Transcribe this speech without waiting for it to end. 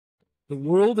The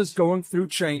world is going through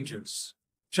changes.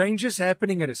 Changes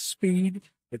happening at a speed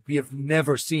that we have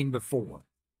never seen before.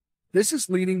 This is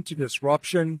leading to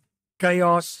disruption,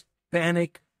 chaos,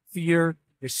 panic, fear,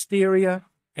 hysteria,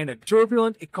 and a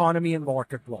turbulent economy and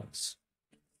marketplace.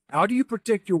 How do you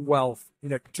protect your wealth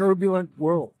in a turbulent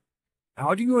world?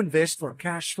 How do you invest for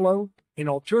cash flow in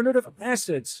alternative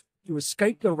assets to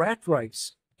escape the rat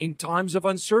race in times of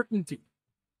uncertainty?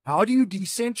 How do you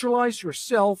decentralize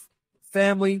yourself,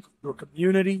 family, your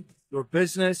community, your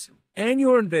business, and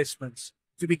your investments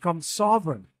to become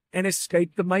sovereign and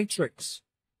escape the matrix?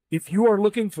 If you are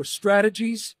looking for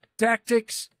strategies,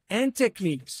 tactics, and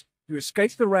techniques to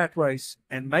escape the rat race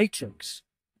and matrix,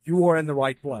 you are in the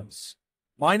right place.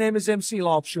 My name is MC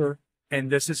Lobsher, and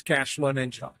this is Cashflow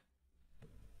Ninja.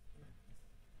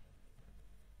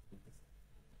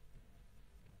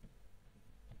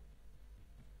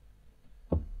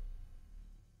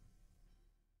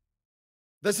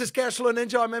 This is Cashflow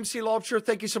Ninja. I'm MC Lobsher.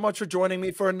 Thank you so much for joining me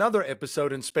for another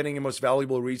episode and spending your most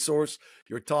valuable resource,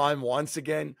 your time, once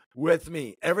again with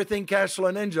me. Everything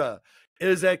Cashflow Ninja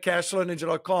is at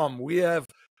cashflowninja.com. We have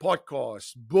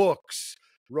podcasts, books,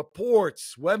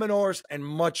 reports, webinars, and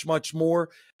much, much more.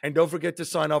 And don't forget to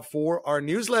sign up for our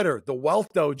newsletter, The Wealth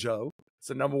Dojo. It's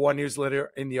the #1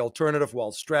 newsletter in the alternative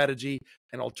wealth strategy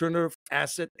and alternative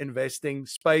asset investing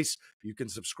space. You can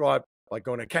subscribe by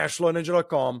going to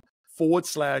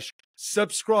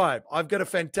cashflowninja.com/subscribe. I've got a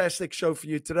fantastic show for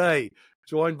you today,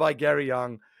 joined by Gary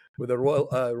Young with a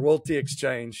royalty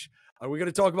exchange. We're going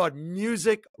to talk about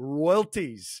music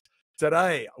royalties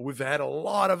today. We've had a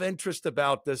lot of interest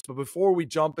about this, but before we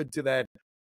jump into that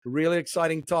really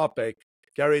exciting topic,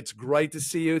 Gary, it's great to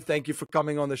see you. Thank you for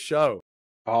coming on the show.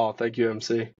 Oh, thank you,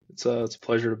 MC. It's a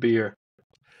pleasure to be here.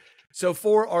 So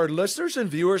for our listeners and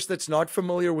viewers that's not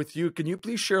familiar with you, can you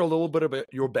please share a little bit about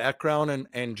your background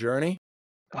and journey?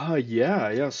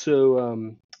 Yeah.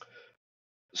 So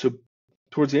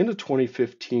towards the end of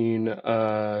 2015,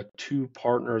 two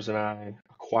partners and I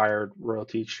acquired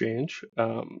Royalty Exchange,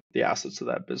 the assets of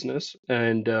that business,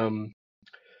 and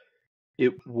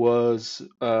it was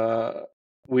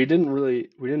we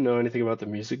didn't know anything about the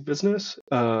music business,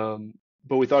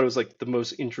 but we thought it was like the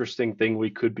most interesting thing we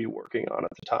could be working on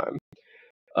at the time.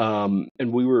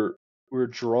 And we were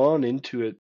drawn into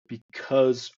it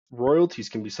because royalties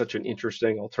can be such an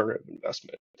interesting alternative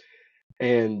investment.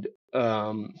 And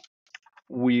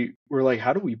we were like,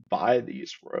 how do we buy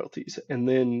these royalties? And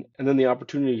then the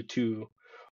opportunity to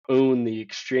own the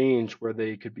exchange where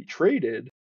they could be traded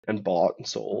and bought and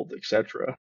sold,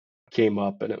 etc., came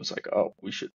up, and it was like, oh,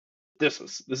 we should. This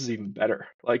is even better.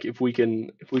 Like if we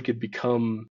could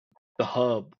become the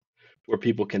hub where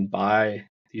people can buy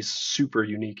these super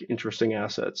unique, interesting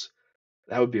assets,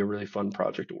 that would be a really fun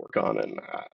project to work on. And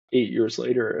 8 years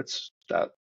later, it's that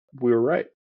we were right.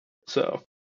 So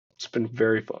it's been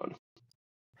very fun.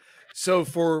 So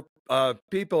for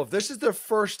people, if this is their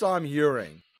first time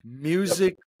hearing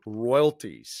music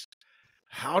royalties,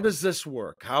 how does this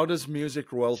work? How does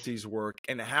music royalties work,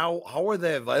 and how are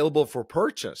they available for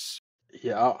purchase?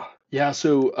 Yeah.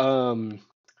 So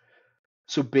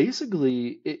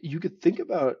basically, you could think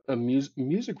about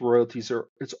music royalties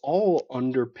it's all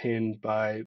underpinned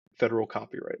by federal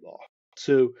copyright law.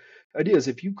 So the idea is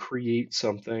if you create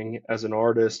something as an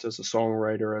artist, as a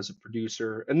songwriter, as a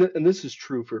producer, and this is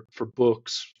true for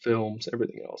books, films,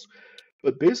 everything else.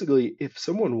 But basically, if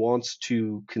someone wants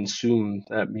to consume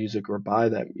that music or buy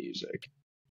that music,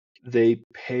 they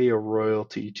pay a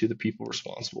royalty to the people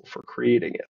responsible for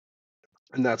creating it.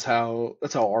 And that's how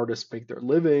artists make their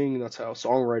living. That's how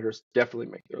songwriters definitely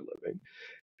make their living.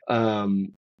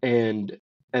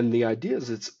 And the idea is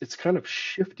it's kind of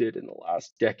shifted in the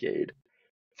last decade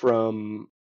from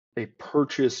a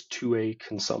purchase to a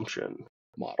consumption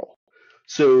model.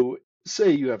 So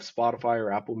say you have Spotify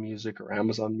or Apple Music or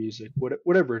Amazon Music,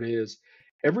 whatever it is,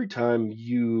 every time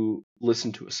you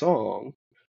listen to a song,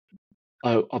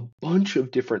 a bunch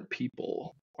of different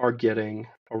people are getting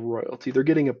a royalty. They're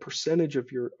getting a percentage of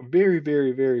a very,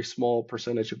 very, very small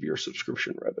percentage of your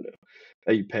subscription revenue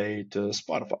that you pay to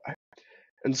Spotify.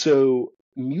 And so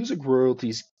music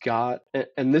royalties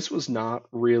and this was not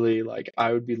really like,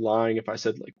 I would be lying if I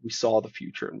said like we saw the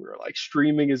future and we were like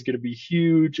streaming is going to be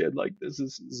huge and like this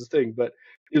is a thing, but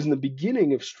it was in the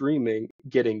beginning of streaming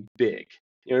getting big.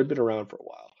 You know, it'd been around for a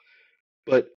while.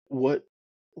 But what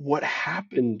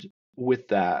happened with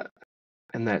that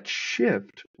and that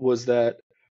shift was that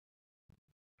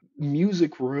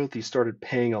music royalties started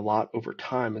paying a lot over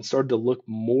time and started to look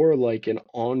more like an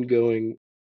ongoing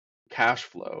cash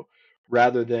flow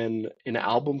rather than an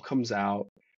album comes out,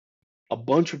 a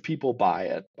bunch of people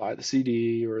buy the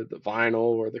CD or the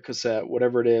vinyl or the cassette,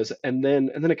 whatever it is, and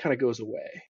then it kind of goes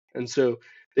away. And so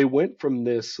they went from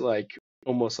this like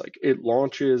almost like it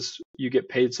launches, you get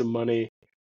paid some money,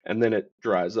 and then it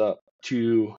dries up,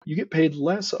 to you get paid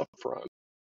less upfront,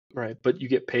 right? But you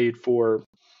get paid for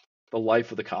the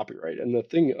life of the copyright. And the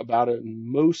thing about it,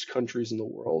 in most countries in the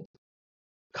world,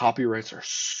 copyrights are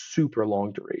super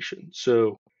long duration.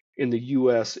 So in the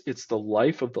US, it's the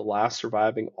life of the last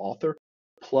surviving author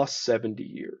plus 70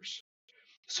 years.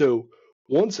 So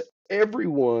once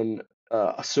everyone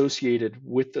associated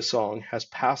with the song has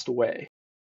passed away,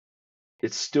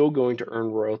 it's still going to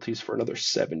earn royalties for another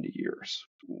 70 years.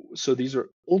 So these are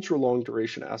ultra long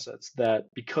duration assets that,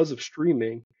 because of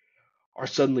streaming, are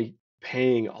suddenly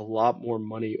paying a lot more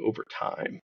money over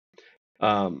time.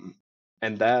 Um,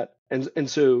 and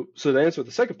so to answer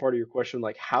the second part of your question,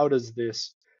 like how does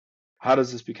this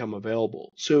become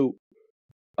available? So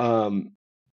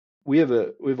we have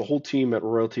a whole team at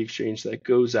Royalty Exchange that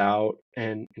goes out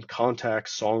and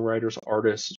contacts songwriters,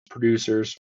 artists,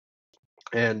 producers,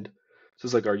 and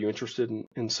says like, are you interested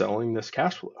in selling this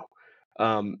cash flow?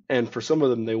 And for some of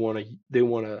them, they want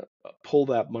to pull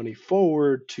that money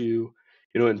forward to,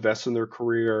 invest in their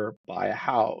career, buy a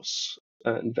house,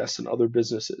 invest in other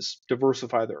businesses,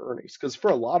 diversify their earnings. Because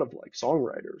for a lot of like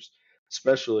songwriters,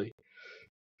 especially,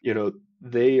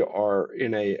 they are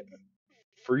in a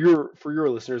for your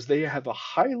listeners, they have a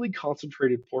highly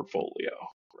concentrated portfolio,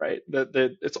 right?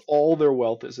 That it's all their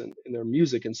wealth is in their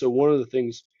music. And so one of the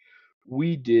things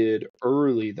we did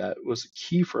early that was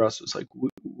key for us was like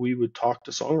we would talk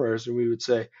to songwriters and we would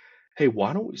say, hey,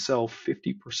 why don't we sell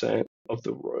 50% of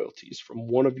the royalties from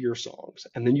one of your songs,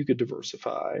 and then you could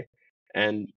diversify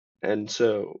and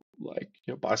so like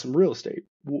buy some real estate,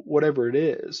 whatever it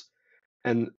is.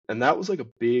 And that was like a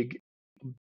big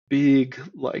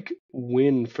like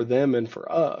win for them and for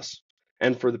us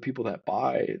and for the people that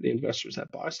buy, the investors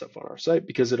that buy stuff on our site,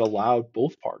 because it allowed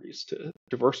both parties to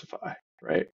diversify,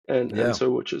 right? And Yeah.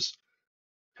 so, which is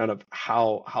kind of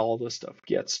how all this stuff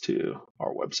gets to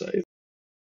our website.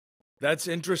 That's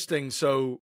interesting.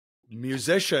 So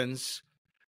musicians,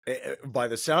 by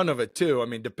the sound of it too, I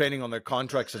mean, depending on their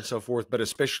contracts and so forth, but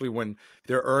especially when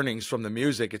their earnings from the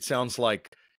music, it sounds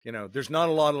like, there's not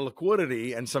a lot of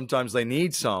liquidity, and sometimes they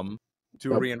need some to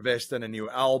Yep. reinvest in a new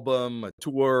album, a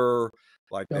tour,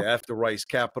 like they Yep. have to raise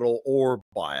capital or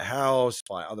buy a house,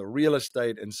 buy other real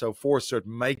estate and so forth. So it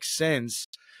makes sense.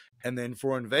 And then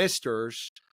for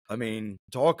investors, I mean,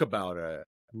 talk about a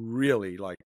really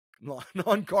like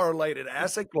non-correlated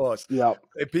asset class. Yep.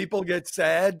 If people get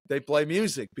sad, they play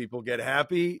music. People get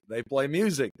happy, they play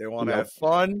music. They want to Yep. have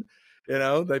fun,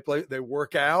 they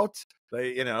work out,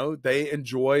 they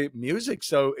enjoy music.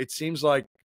 So it seems like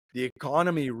the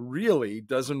economy really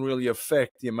doesn't really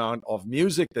affect the amount of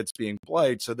music that's being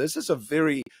played. So this is a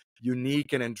very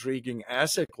unique and intriguing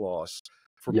asset class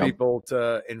for Yep. people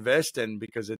to invest in,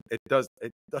 because it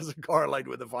doesn't correlate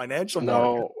with the financial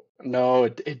market. No,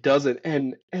 it doesn't.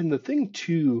 And the thing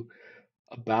too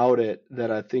about it that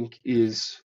I think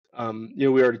is, we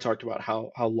already talked about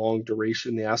how long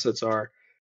duration the assets are,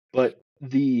 but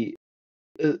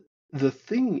uh, the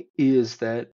thing is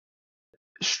that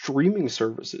streaming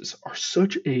services are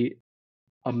such a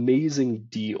amazing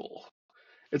deal.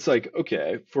 It's like,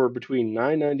 okay, for between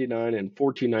 $9.99 and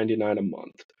 $14.99 a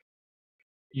month,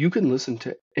 you can listen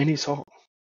to any song,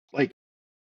 like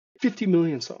 50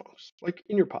 million songs, like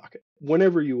in your pocket,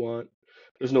 whenever you want.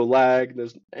 There's no lag.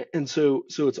 And so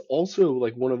it's also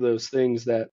like one of those things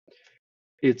that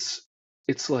it's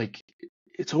like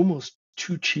it's almost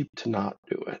too cheap to not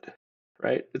do it,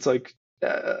 right? It's like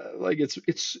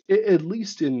it's at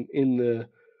least in the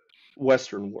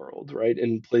Western world, right?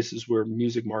 In places where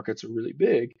music markets are really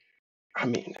big. I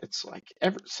mean, it's like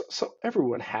so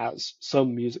everyone has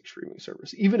some music streaming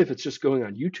service, even if it's just going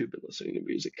on YouTube and listening to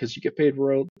music, because you get paid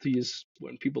royalties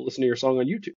when people listen to your song on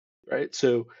YouTube, right?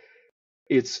 So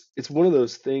it's one of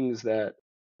those things that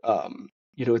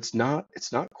it's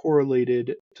not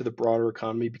correlated to the broader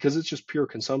economy because it's just pure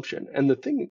consumption. And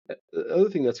the other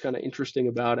thing that's kind of interesting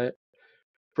about it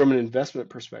from an investment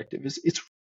perspective is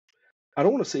I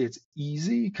don't want to say it's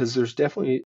easy, because there's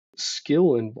definitely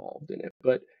skill involved in it,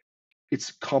 but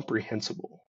it's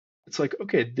comprehensible. It's like,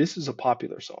 okay, this is a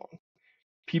popular song.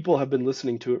 People have been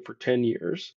listening to it for 10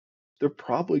 years. They're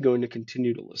probably going to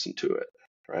continue to listen to it,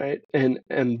 right?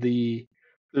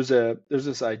 There's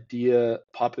this idea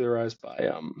popularized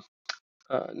by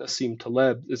Nassim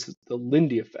Taleb. This is the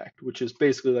Lindy effect, which is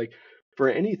basically like, for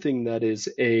anything that is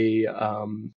a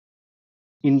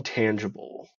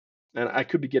intangible, and I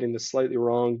could be getting this slightly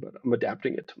wrong, but I'm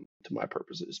adapting it to my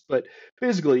purposes. But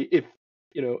basically,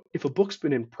 if a book's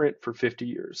been in print for 50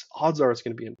 years, odds are it's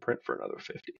going to be in print for another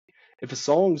 50. If a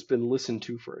song's been listened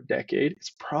to for a decade,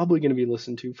 it's probably going to be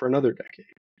listened to for another decade,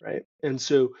 right? And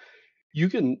so you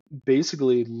can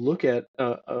basically look at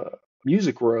a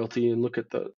music royalty and look at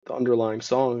the underlying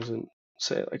songs and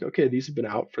say like, okay, these have been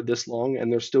out for this long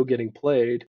and they're still getting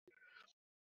played.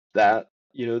 That,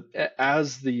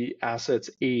 as the assets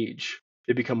age,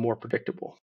 they become more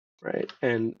predictable, right?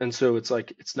 And so it's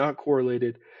like it's not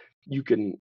correlated. You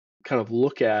can kind of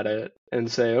look at it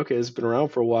and say, okay, this has been around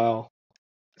for a while.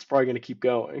 It's probably going to keep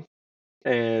going,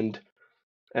 and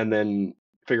then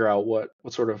figure out what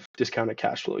sort of discounted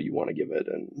cash flow you want to give it,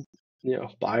 and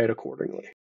buy it accordingly.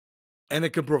 And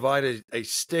it can provide a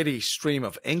steady stream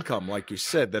of income, like you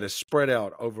said, that is spread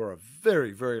out over a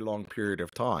very, very long period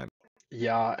of time.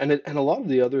 Yeah, and a lot of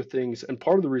the other things, and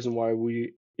part of the reason why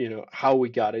we, how we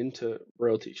got into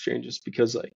royalty exchanges,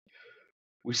 because like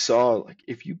we saw like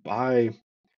if you buy,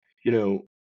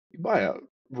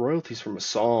 royalties from a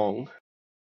song,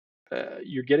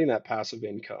 you're getting that passive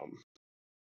income.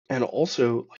 And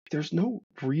also, like, there's no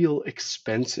real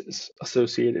expenses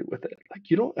associated with it. Like,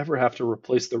 you don't ever have to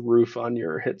replace the roof on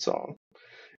your hit song.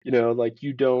 Like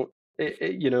you don't,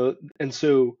 and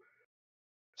so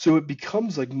it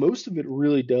becomes like most of it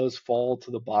really does fall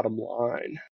to the bottom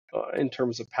line in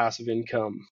terms of passive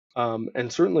income.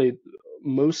 And certainly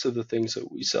most of the things that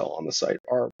we sell on the site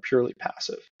are purely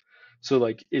passive. So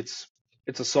like it's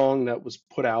a song that was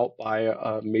put out by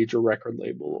a major record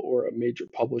label or a major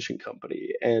publishing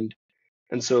company, and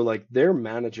so like they're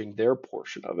managing their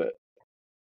portion of it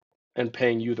and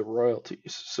paying you the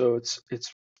royalties. So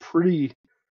it's pretty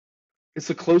it's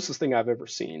the closest thing I've ever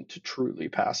seen to truly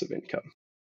passive income.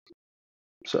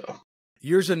 So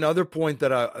here's another point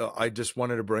that I just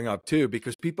wanted to bring up too,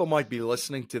 because people might be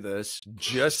listening to this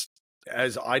just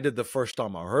as I did the first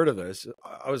time I heard of this.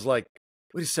 I was like,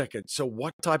 wait a second. So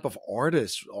what type of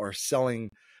artists are selling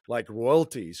like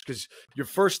royalties? Because your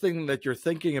first thing that you're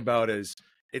thinking about is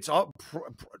it's all,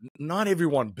 not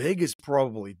everyone big is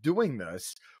probably doing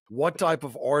this. What type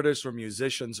of artists or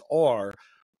musicians are?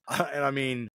 And I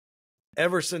mean,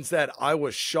 ever since that, I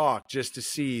was shocked just to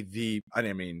see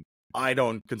I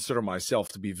don't consider myself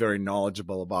to be very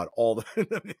knowledgeable about all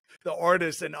the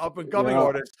artists and up and coming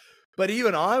artists, but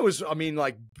even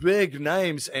like big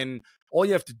names, and all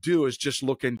you have to do is just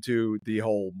look into the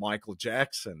whole Michael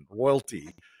Jackson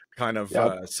royalty kind of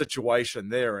situation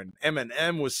there. And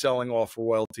Eminem was selling off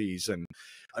royalties, and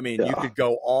I mean, you could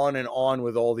go on and on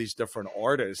with all these different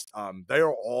artists. They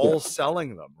are all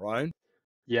selling them, right?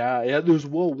 Yeah. There's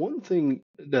one thing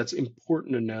that's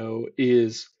important to know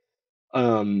is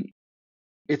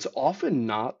it's often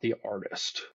not the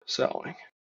artist selling.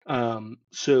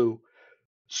 So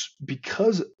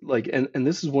because like and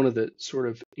this is one of the sort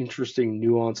of interesting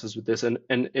nuances with this, and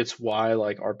it's why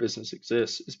like our business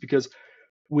exists, is because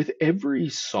with every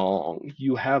song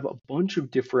you have a bunch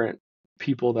of different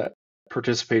people that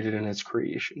participated in its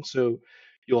creation. So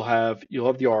you'll have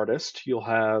the artist, you'll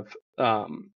have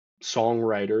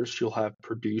songwriters, you'll have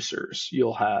producers,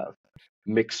 you'll have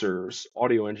mixers,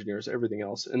 audio engineers, everything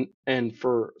else. And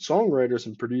for songwriters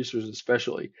and producers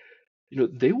especially,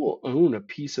 they will own a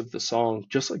piece of the song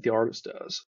just like the artist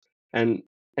does. And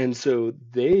so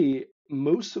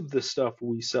most of the stuff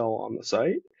we sell on the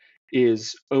site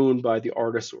is owned by the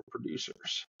artists or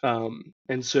producers.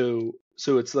 And so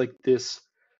it's like this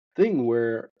thing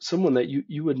where someone that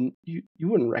you wouldn't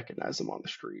recognize them on the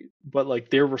street, but like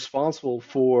they're responsible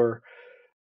for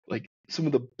like some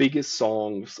of the biggest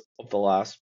songs of the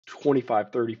last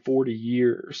 25, 30, 40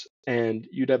 years, and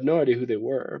you'd have no idea who they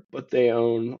were, but they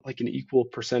own like an equal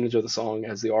percentage of the song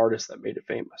as the artist that made it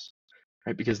famous,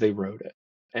 right? Because they wrote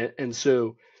it. And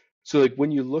so like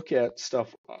when you look at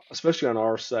stuff, especially on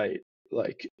our site,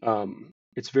 like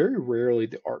it's very rarely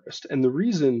the artist. And the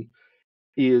reason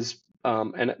is,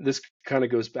 and this kind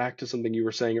of goes back to something you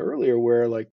were saying earlier, where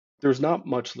like there's not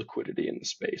much liquidity in the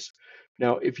space.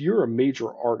 Now, if you're a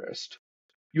major artist,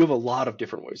 you have a lot of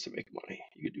different ways to make money.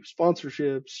 You could do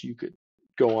sponsorships, you could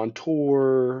go on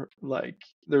tour, like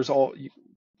there's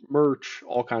merch,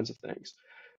 all kinds of things.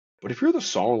 But if you're the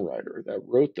songwriter that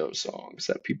wrote those songs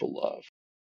that people love,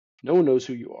 no one knows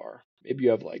who you are. Maybe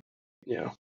you have like,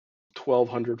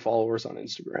 1,200 followers on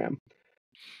Instagram,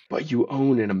 but you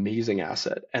own an amazing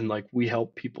asset. And like we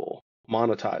help people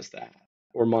monetize that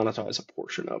or monetize a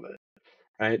portion of it.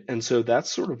 Right. And so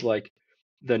that's sort of like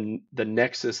the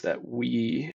nexus that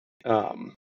we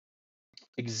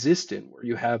exist in, where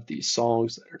you have these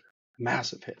songs that are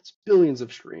massive hits, billions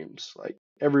of streams, like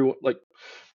everyone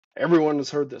has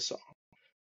heard this song.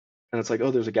 And it's like, oh,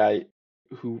 there's a guy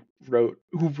who wrote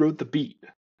the beat,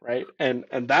 right? And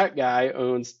that guy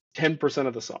owns 10%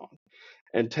 of the song.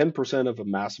 And 10% of a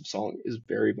massive song is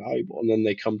very valuable. And then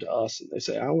they come to us and they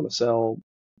say, I want to sell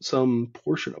some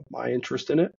portion of my interest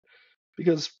in it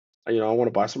because, I want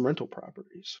to buy some rental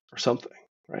properties or something,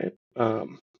 right?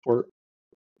 Or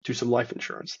do some life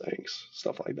insurance things,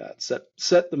 stuff like that.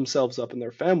 Set themselves up and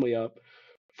their family up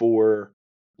for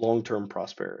long-term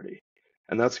prosperity.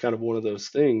 And that's kind of one of those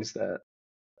things that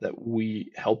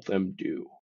we help them do.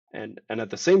 And at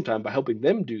the same time, by helping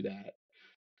them do that,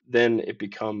 then it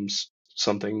becomes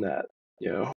something that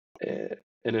an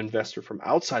investor from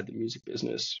outside the music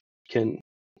business can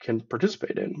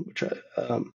participate in,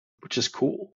 which is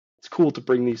cool. It's cool to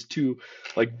bring these two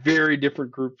like very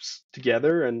different groups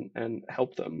together and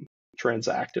help them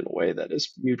transact in a way that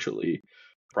is mutually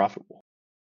profitable.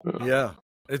 Yeah,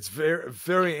 it's very,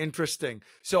 very interesting.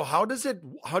 So how does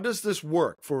this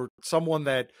work for someone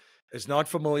that is not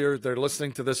familiar? They're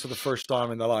listening to this for the first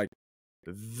time and they're like,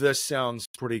 this sounds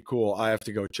pretty cool. I have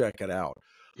to go check it out.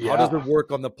 How does it Yeah.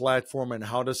 work on the platform, and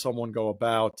how does someone go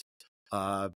about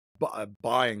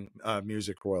buying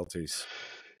music royalties?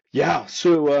 Yeah,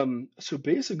 so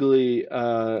basically,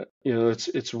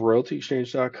 it's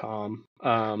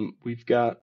royaltyexchange.com. We've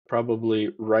got probably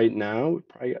right now, we've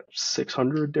probably got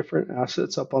 600 different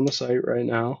assets up on the site right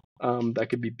now, that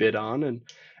could be bid on. And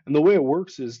the way it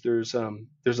works is there's a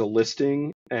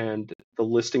listing, and the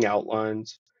listing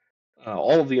outlines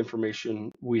all of the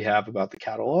information we have about the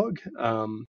catalog.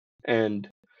 And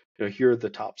here are the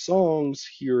top songs.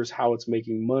 Here's how it's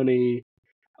making money.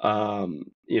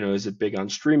 Is it big on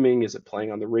streaming? Is it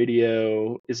playing on the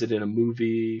radio? Is it in a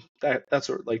movie? That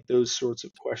sort of like those sorts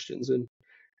of questions.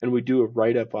 And we do a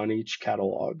write up on each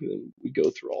catalog, and we go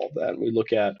through all of that, and we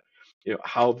look at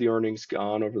how have the earnings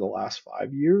gone over the last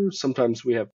 5 years. Sometimes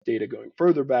we have data going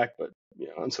further back, but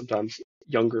and sometimes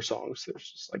younger songs.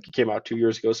 There's just like it came out 2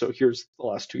 years ago, so here's the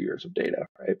last 2 years of data,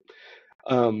 right?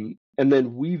 And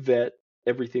then we vet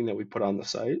everything that we put on the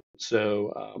site.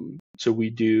 So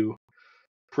we do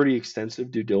pretty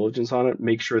extensive due diligence on it.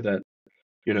 Make sure that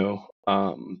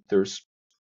there's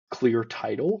clear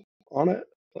title on it,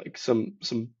 like some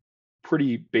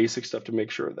pretty basic stuff to make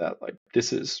sure that like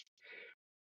this is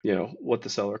what the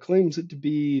seller claims it to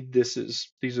be.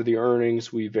 These are the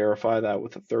earnings. We verify that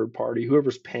with a third party,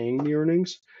 whoever's paying the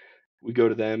earnings. We go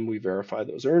to them, we verify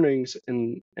those earnings,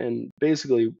 and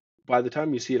basically by the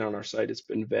time you see it on our site, it's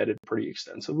been vetted pretty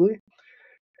extensively.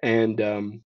 And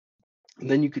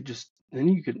then you could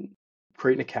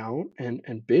create an account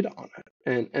and bid on it.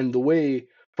 And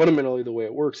fundamentally the way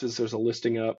it works is there's a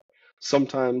listing up.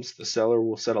 Sometimes the seller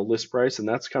will set a list price, and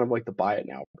that's kind of like the buy it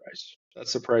now price.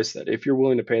 That's the price that if you're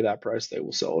willing to pay that price, they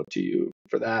will sell it to you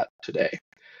for that today.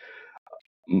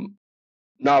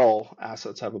 Not all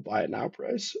assets have a buy it now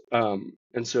price.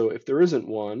 And so if there isn't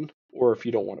one, or if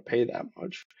you don't want to pay that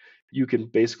much, you can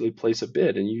basically place a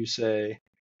bid and you say,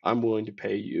 I'm willing to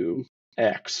pay you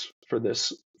X for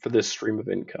this stream of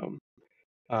income.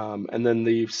 And then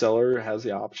the seller has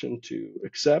the option to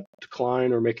accept,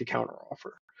 decline, or make a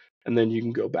counteroffer. And then you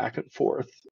can go back and forth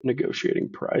negotiating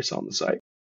price on the site.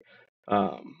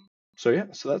 So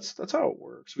that's how it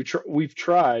works. We've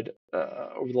tried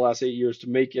over the last 8 years to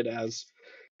make it as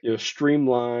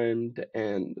streamlined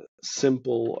and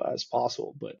simple as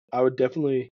possible. But I would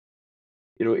definitely,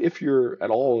 if you're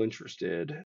at all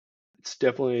interested, it's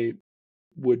definitely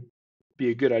would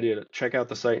be a good idea to check out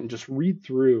the site and just read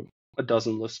through a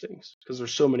dozen listings, because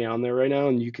there's so many on there right now,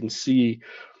 and you can see,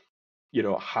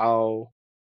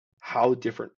 how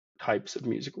different types of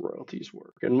music royalties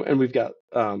work. And we've got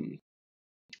the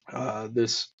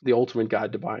ultimate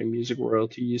guide to buying music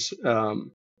royalties,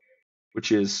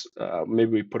 which is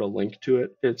maybe we put a link to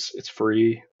it. It's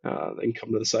free. They can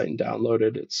come to the site and download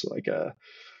it. It's like a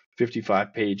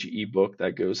 55-page ebook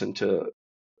that goes into,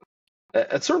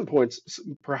 at certain points,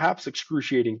 perhaps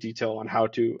excruciating detail on how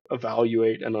to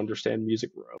evaluate and understand music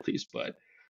royalties. But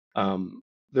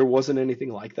there wasn't anything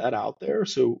like that out there,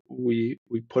 so we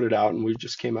put it out, and we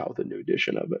just came out with a new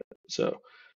edition of it. So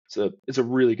it's a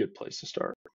really good place to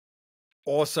start.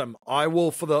 Awesome. I will,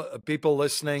 for the people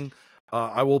listening,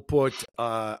 I will put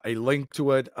a link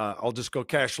to it. I'll just go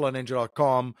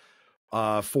cashflowninja.com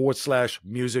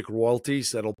 /music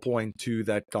royalties. That'll point to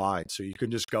that guide. So you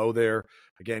can just go there.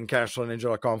 Again,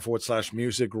 cashflowninja.com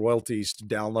 /music royalties to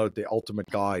download the ultimate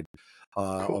guide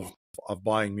Cool. of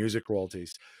buying music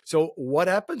royalties. So what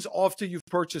happens after you've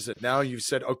purchased it? Now you've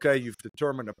said, okay, you've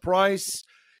determined a price.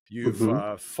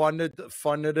 You've funded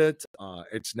it.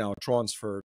 It's now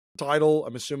transferred title,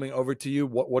 I'm assuming, over to you.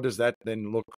 What does that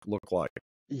then look like?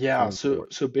 Yeah, so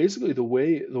basically the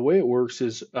way it works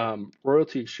is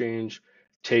Royalty Exchange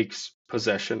takes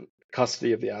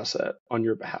custody of the asset on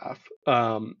your behalf.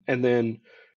 And then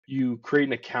you create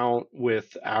an account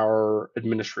with our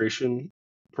administration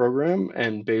program,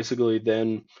 and basically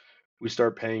then we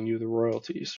start paying you the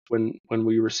royalties when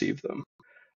we receive them.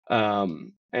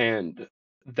 And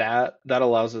that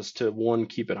allows us to, one,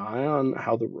 keep an eye on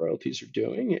how the royalties are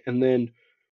doing, and then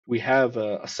we have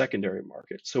a secondary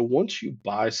market. So once you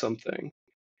buy something,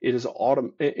 it is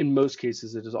in most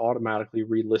cases it is automatically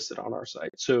relisted on our site.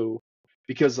 So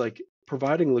because like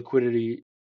providing liquidity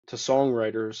to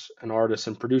songwriters and artists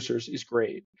and producers is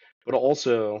great, but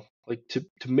also like to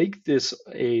make this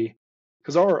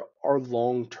because our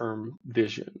long-term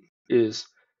vision is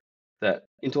that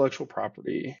intellectual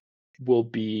property will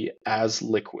be as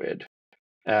liquid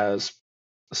as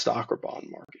the stock or bond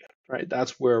market, right?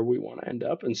 That's where we want to end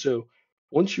up. And so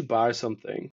once you buy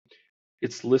something,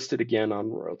 it's listed again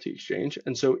on Royalty Exchange.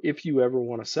 And so if you ever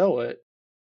want to sell it,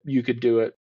 you could do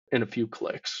it in a few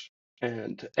clicks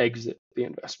and exit the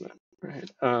investment, right?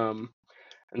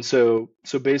 And so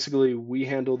basically we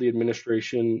handle the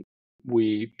administration.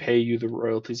 We pay you the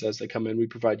royalties as they come in. We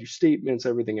provide you statements,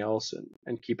 everything else,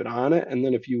 and keep an eye on it. And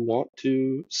then if you want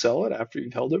to sell it after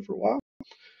you've held it for a while,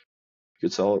 you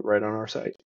could sell it right on our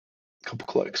site. A couple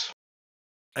clicks.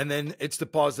 And then it's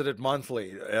deposited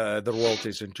monthly, the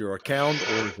royalties into your account,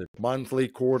 or is it monthly,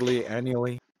 quarterly,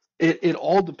 annually? It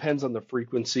all depends on the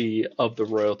frequency of the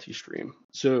royalty stream.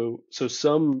 So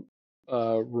some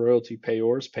royalty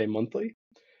payors pay monthly,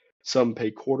 some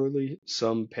pay quarterly,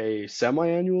 some pay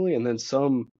semi-annually, and then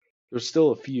there's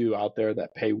still a few out there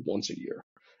that pay once a year.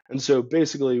 And so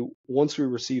basically, once we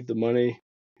receive the money,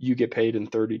 you get paid in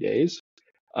 30 days.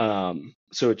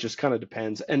 So it just kind of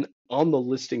depends. And on the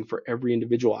listing for every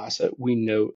individual asset, we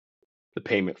note the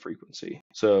payment frequency.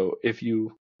 So if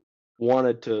you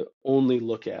wanted to only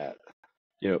look at,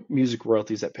 music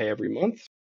royalties that pay every month,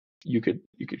 you could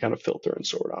kind of filter and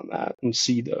sort on that and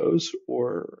see those.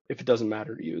 Or if it doesn't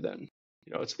matter to you, then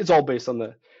it's all based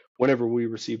on whenever we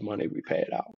receive money, we pay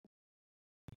it out.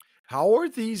 How are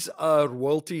these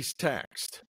royalties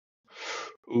taxed?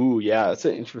 Ooh, yeah, it's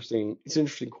an interesting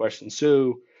question.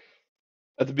 So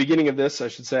at the beginning of this, I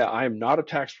should say I am not a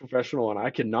tax professional and I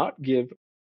cannot give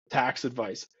tax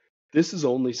advice. This is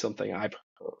only something I've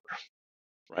heard,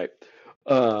 right?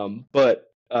 But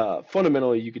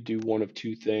fundamentally, you could do one of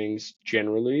two things.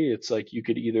 Generally, it's like you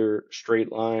could either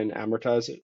straight line amortize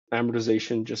it,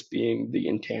 amortization just being the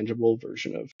intangible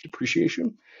version of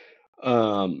depreciation.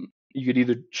 You could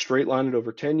either straight line it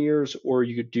over 10 years, or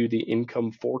you could do the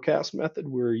income forecast method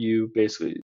where you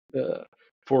basically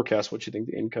forecast what you think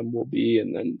the income will be,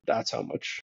 and then that's how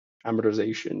much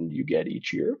amortization you get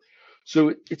each year.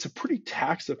 So it's a pretty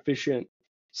tax efficient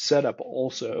setup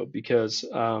also, because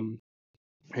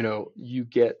you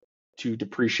get to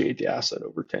depreciate the asset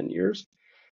over 10 years,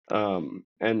 and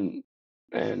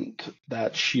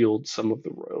that shields some of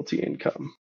the royalty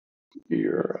income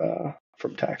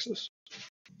from taxes.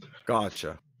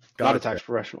 Gotcha. Not a tax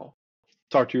professional.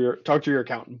 Talk to your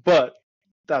accountant, but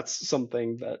that's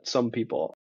something that some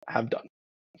people have done.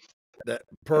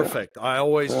 Perfect. I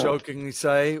always jokingly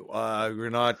say we're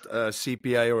not a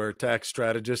CPA or a tax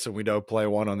strategist, and we don't play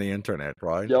one on the internet,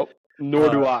 right? Yep. Nor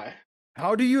do I.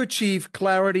 How do you achieve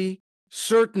clarity,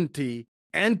 certainty,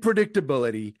 and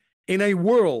predictability in a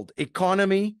world,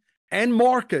 economy, and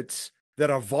markets that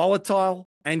are volatile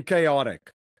and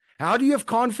chaotic? How do you have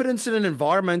confidence in an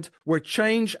environment where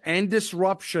change and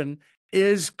disruption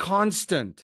is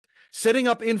constant? Setting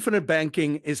up infinite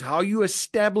banking is how you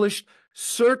establish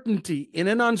certainty in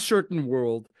an uncertain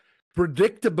world,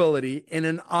 predictability in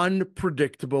an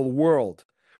unpredictable world.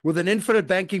 With an infinite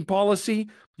banking policy,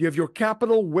 you have your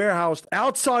capital warehoused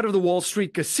outside of the Wall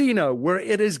Street casino, where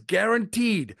it is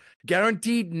guaranteed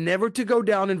never to go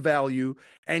down in value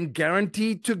and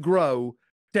guaranteed to grow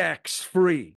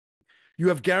tax-free. You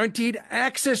have guaranteed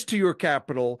access to your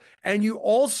capital, and you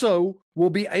also will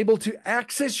be able to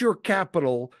access your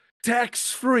capital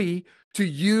tax-free to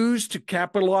use to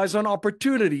capitalize on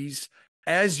opportunities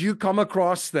as you come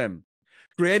across them.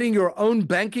 Creating your own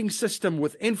banking system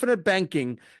with infinite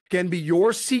banking can be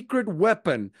your secret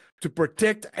weapon to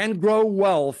protect and grow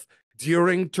wealth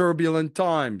during turbulent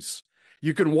times.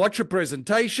 You can watch a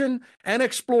presentation and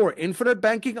explore infinite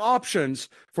banking options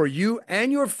for you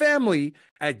and your family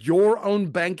at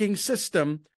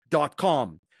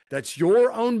yourownbankingsystem.com. That's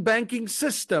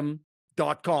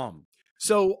yourownbankingsystem.com.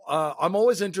 So I'm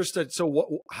always interested.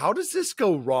 So how does this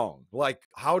go wrong? Like,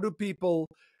 how do people,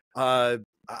 how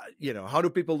do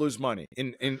people lose money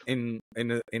in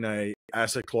a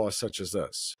asset class such as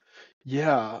this?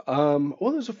 Yeah.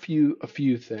 Well, there's a few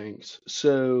things.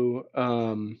 So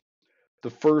The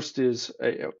first is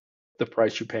the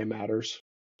price you pay matters,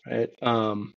 right?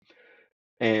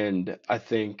 And I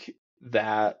think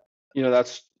that,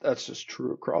 that's just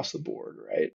true across the board,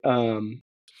 right?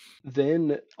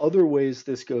 Then other ways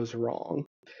this goes wrong.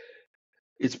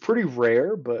 It's pretty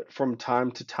rare, but from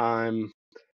time to time,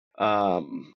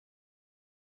 um,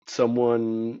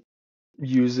 someone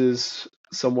uses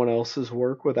someone else's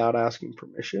work without asking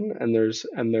permission, and there's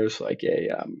like a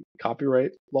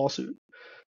copyright lawsuit,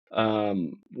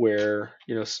 where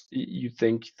you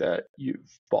think that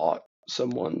you've bought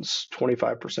someone's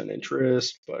 25%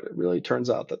 interest, but it really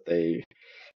turns out that they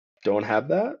don't have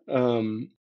that.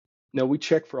 Now we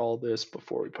check for all this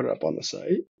before we put it up on the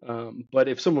site. But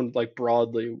if someone like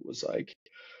broadly was like,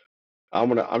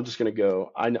 I'm just gonna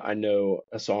go, I know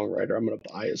a songwriter, I'm gonna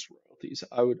buy his royalties.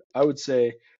 I would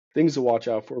say things to watch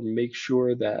out for. Make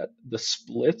sure that the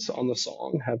splits on the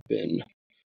song have been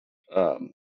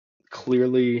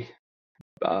clearly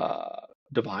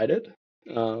divided.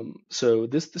 So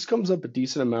this comes up a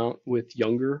decent amount with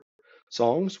younger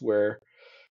songs where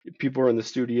people are in the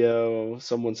studio.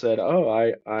 Someone said, "Oh,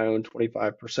 I own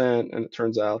 25%," and it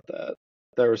turns out that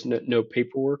there was no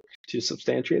paperwork to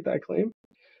substantiate that claim.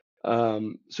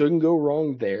 So it can go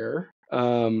wrong there.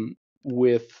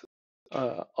 With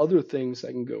other things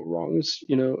that can go wrong is,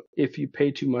 if you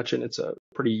pay too much and it's a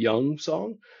pretty young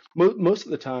song, most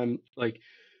of the time, like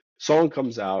song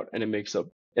comes out and it makes a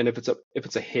and if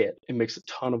it's a hit, it makes a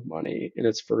ton of money in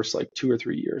its first like 2 or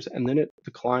 3 years, and then it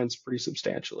declines pretty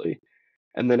substantially,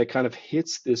 and then it kind of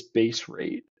hits this base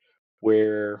rate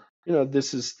where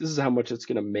this is how much it's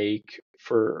going to make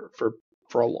for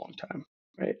a long time,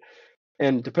 right?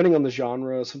 And depending on the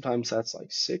genre, sometimes that's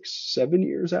like 6, 7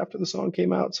 years after the song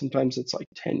came out. Sometimes it's like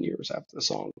 10 years after the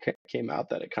song came out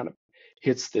that it kind of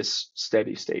hits this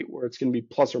steady state where it's going to be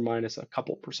plus or minus a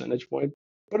couple percentage point,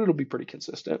 but it'll be pretty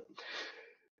consistent.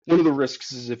 One of the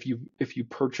risks is if you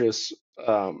purchase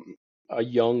a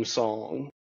young song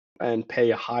and pay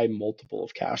a high multiple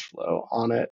of cash flow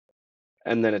on it,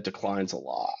 and then it declines a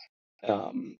lot,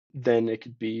 then it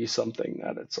could be something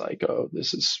that it's like, oh,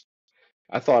 this is,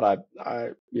 I thought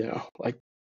like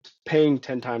paying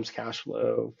 10 times cash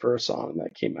flow for a song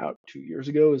that came out 2 years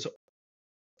ago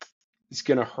it's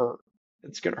gonna hurt.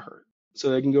 It's gonna hurt.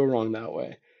 So they can go wrong that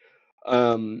way.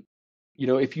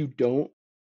 If you don't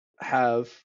have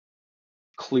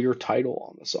clear title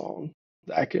on the song,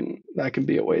 that can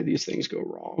be a way these things go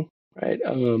wrong, right?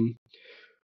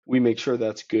 We make sure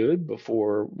that's good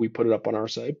before we put it up on our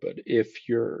site, but if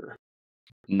you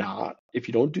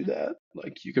don't do that,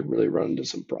 like you could really run into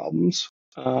some problems.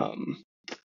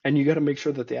 And you got to make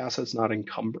sure that the asset's not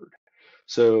encumbered.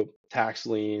 So tax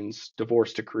liens,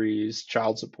 divorce decrees,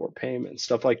 child support payments,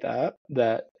 stuff like that,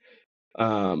 that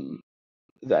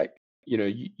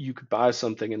you could buy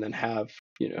something and then have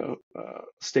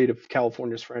state of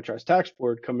California's franchise tax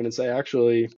board come in and say,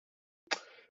 actually,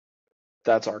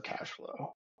 that's our cash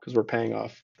flow because we're paying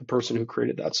off the person who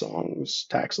created that song's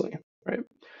tax lien, right?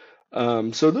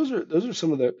 So those are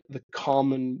some of the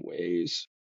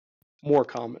more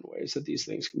common ways that these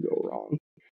things can go wrong.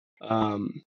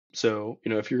 So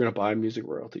if you're going to buy music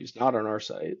royalties not on our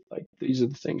site, like these are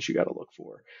the things you got to look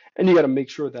for, and you got to make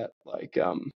sure that like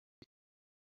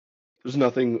there's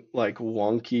nothing like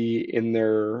wonky in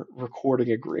their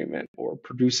recording agreement or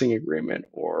producing agreement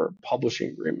or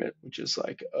publishing agreement, which is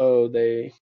like, oh,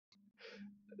 they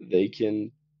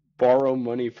can borrow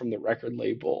money from the record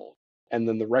label, and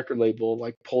then the record label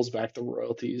like pulls back the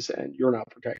royalties and you're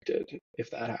not protected if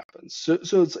that happens.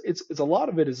 So it's a lot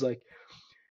of it is like,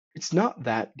 it's not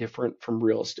that different from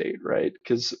real estate, right?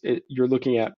 Because you're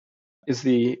looking at, is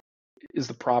the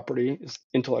property, is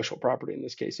intellectual property in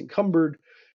this case encumbered?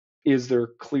 Is there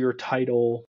clear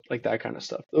title? Like that kind of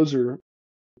stuff. Those are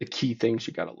the key things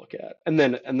you got to look at. And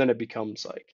then it becomes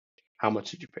like, how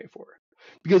much did you pay for it?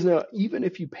 Because now, even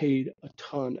if you paid a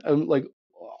ton, and like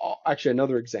actually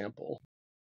another example,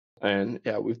 and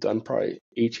yeah, we've done probably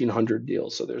 1,800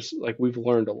 deals. So there's like, we've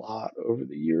learned a lot over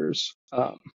the years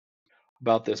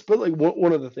about this. But like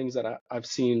one of the things that I've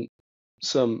seen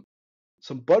some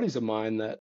buddies of mine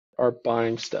that are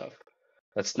buying stuff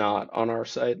that's not on our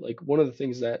site. Like one of the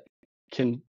things that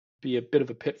can be a bit of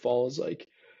a pitfall is like,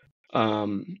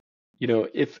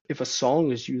 if a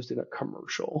song is used in a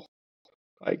commercial,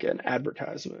 like an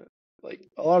advertisement, like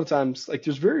a lot of times, like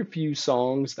there's very few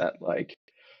songs that like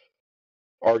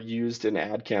are used in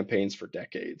ad campaigns for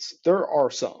decades. There are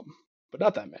some, but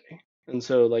not that many. And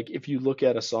so like if you look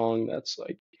at a song that's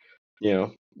like,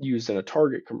 used in a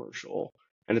Target commercial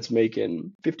and it's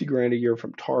making 50 grand a year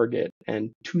from Target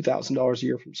and $2,000 a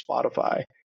year from Spotify,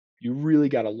 you really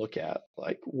got to look at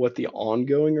like what the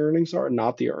ongoing earnings are,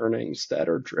 not the earnings that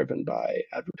are driven by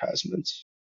advertisements,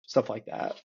 stuff like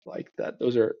that. Like that,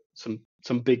 those are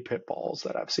some big pitfalls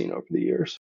that I've seen over the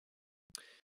years.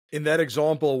 In that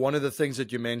example, one of the things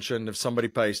that you mentioned, if somebody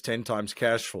pays 10 times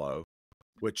cash flow,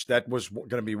 which that was going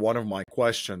to be one of my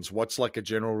questions, what's like a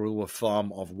general rule of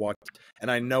thumb of what, and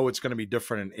I know it's going to be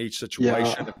different in each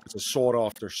situation. Yeah. If it's a sought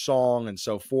after song and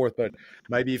so forth, but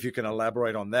maybe if you can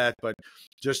elaborate on that. But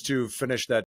just to finish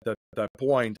that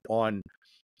point on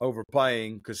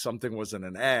overpaying because something was in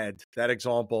an ad, that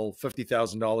example,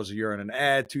 $50,000 a year in an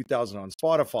ad, 2,000 on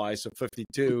Spotify, so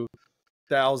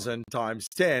 52,000 times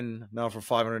 10 now for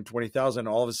 520,000.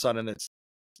 All of a sudden it's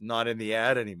not in the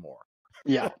ad anymore.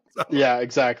 Yeah. So, Yeah,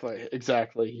 exactly.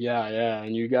 Exactly. Yeah, yeah.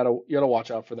 And you gotta watch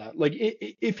out for that. Like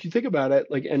if you think about it,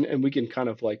 like and we can kind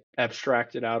of like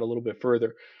abstract it out a little bit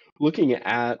further, looking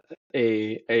at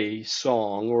a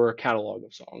song or a catalog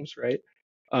of songs, right?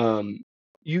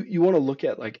 You want to look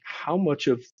at like how much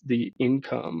of the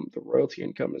income, the royalty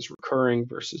income is recurring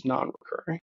versus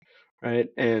non-recurring, right?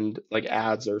 And like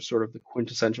ads are sort of the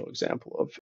quintessential example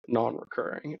of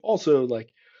non-recurring. Also,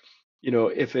 like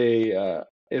if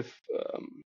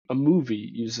a movie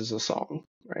uses a song,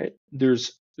 right?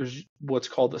 There's what's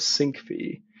called a sync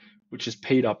fee, which is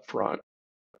paid up front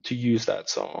to use that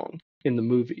song in the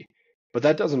movie, but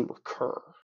that doesn't recur.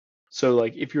 So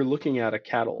like if you're looking at a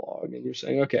catalog and you're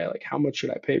saying, okay, like how much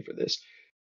should I pay for this?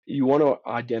 You want to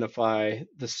identify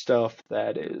the stuff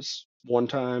that is one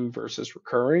time versus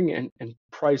recurring and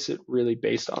price it really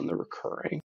based on the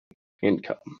recurring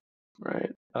income,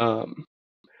 right?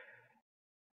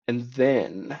 And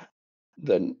then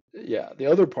yeah, the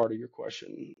other part of your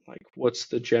question, like what's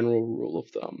the general rule of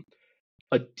thumb?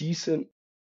 A decent,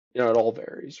 it all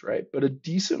varies, right? But a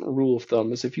decent rule of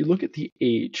thumb is if you look at the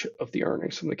age of the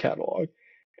earnings from the catalog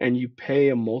and you pay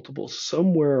a multiple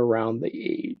somewhere around the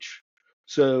age.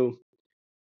 So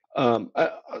a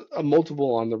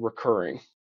multiple on the recurring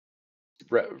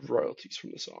royalties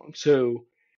from the song. So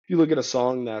if you look at a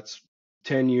song that's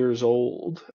 10 years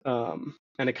old,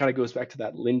 and it kind of goes back to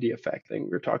that Lindy effect thing we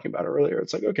were talking about earlier.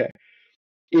 It's like, okay,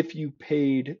 if you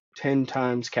paid 10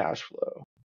 times cash flow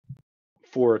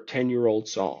for a 10-year-old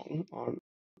song on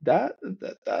that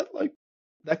like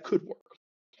that could work.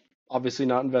 Obviously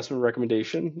not investment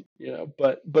recommendation,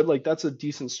 but like that's a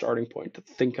decent starting point to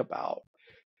think about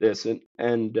this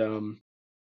and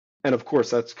of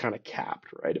course that's kind of capped,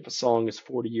 right? If a song is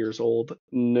 40 years old,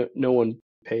 no one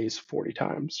pays 40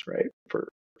 times, right? For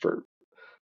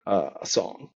a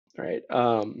song, right?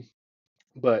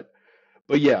 But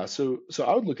yeah, so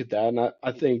I would look at that, and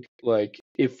I think like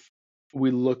if we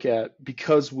look at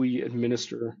because we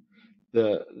administer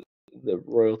the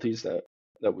royalties that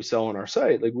we sell on our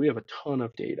site, like we have a ton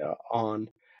of data on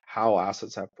how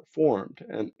assets have performed,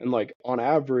 and like on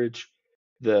average,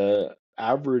 the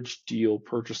average deal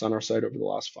purchased on our site over the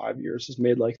last 5 years has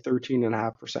made like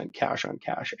 13.5% cash on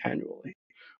cash annually,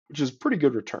 which is a pretty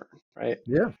good return, right?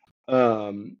 yeah.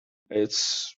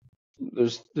 It's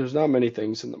there's not many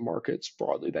things in the markets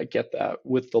broadly that get that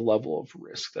with the level of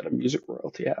risk that a music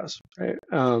royalty has, right?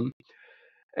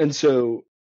 And so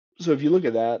if you look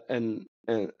at that and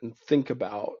think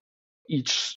about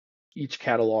each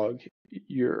catalog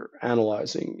you're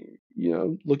analyzing,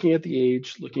 looking at the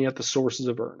age, looking at the sources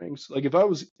of earnings. Like if I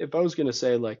was going to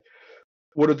say like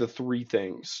what are the three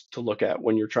things to look at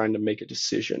when you're trying to make a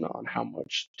decision on how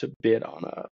much to bid on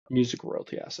a music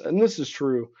royalty asset? And this is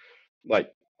true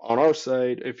like on our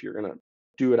site, if you're going to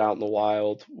do it out in the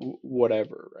wild,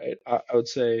 whatever, right? I would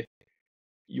say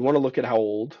you want to look at how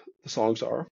old the songs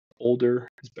are. Older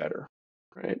is better,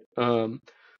 right?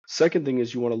 Second thing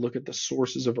is you want to look at the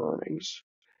sources of earnings.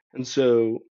 And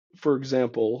so, for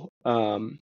example,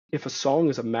 if a song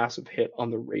is a massive hit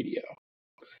on the radio,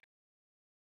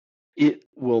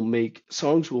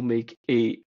 songs will make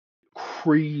a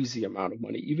crazy amount of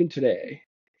money, even today,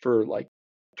 for like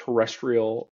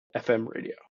terrestrial FM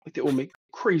radio. Like they will make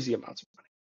crazy amounts of money,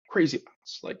 crazy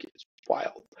amounts. Like it's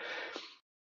wild.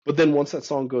 But then once that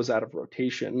song goes out of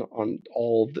rotation on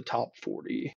all of the top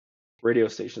 40 radio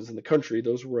stations in the country,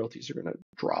 those royalties are going to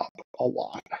drop a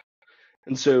lot.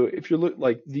 And so if you look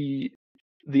like the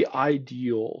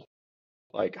ideal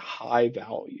like high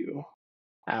value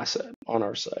asset on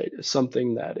our site is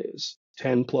something that is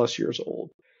 10 plus years old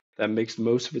that makes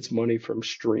most of its money from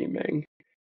streaming.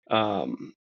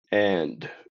 And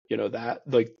that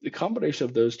like the combination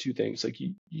of those two things, like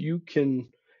you can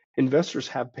investors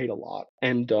have paid a lot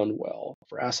and done well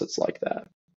for assets like that.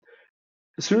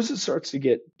 As soon as it starts to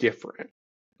get different,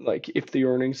 like if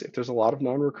there's a lot of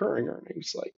non-recurring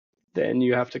earnings, like then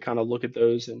you have to kind of look at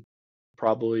those and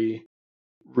probably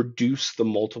reduce the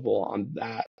multiple on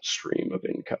that stream of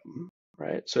income,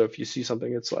 right? So if you see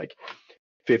something that's like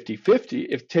 50-50,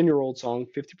 if 10-year-old song,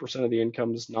 50% of the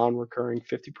income is non-recurring,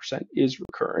 50% is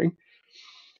recurring,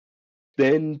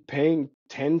 then paying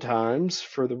 10 times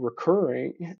for the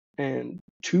recurring and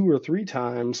 2 or 3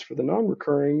 times for the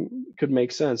non-recurring could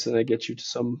make sense, and it gets you to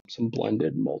some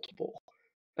blended multiple.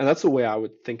 And that's the way I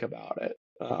would think about it.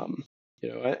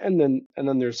 And then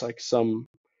there's like some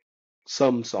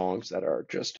songs that are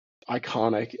just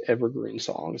iconic evergreen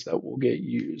songs that will get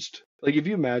used. Like if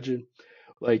you imagine,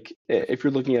 like if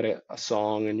you're looking at a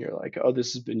song and you're like, oh,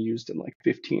 this has been used in like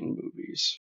 15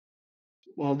 movies,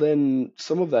 well, then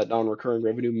some of that non-recurring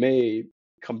revenue may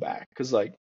come back because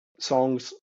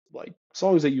songs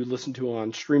songs that you listen to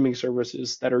on streaming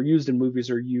services that are used in movies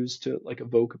are used to like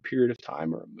evoke a period of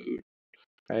time or a mood,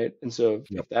 right? And so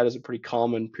Yep. if that is a pretty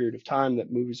common period of time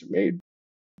that movies are made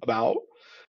about,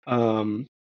 um,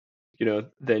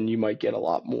 then you might get a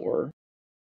lot more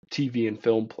TV and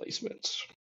film placements,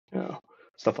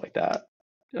 stuff like that.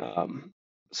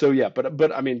 So yeah,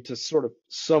 but I mean, to sort of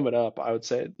sum it up, I would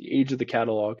say the age of the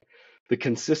catalog, the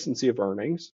consistency of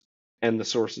earnings, and the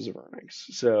sources of earnings.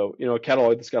 So, a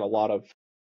catalog that's got a lot of,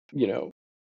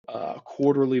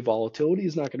 quarterly volatility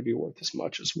is not going to be worth as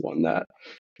much as one that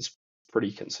is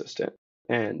pretty consistent.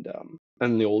 And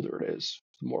the older it is,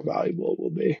 the more valuable it will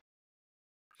be.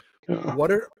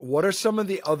 What are some of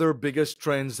the other biggest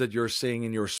trends that you're seeing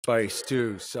in your space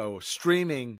too? So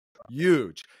streaming,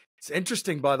 huge. It's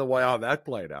interesting, by the way, how that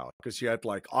played out because you had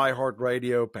like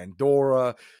iHeartRadio,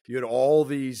 Pandora, you had all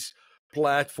these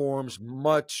platforms,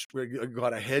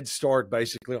 got a head start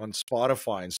basically on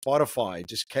Spotify, and Spotify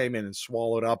just came in and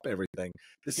swallowed up everything.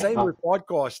 The same Yeah. with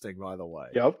podcasting, by the way.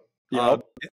 Yep.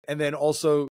 And then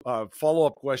also,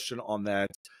 follow-up question on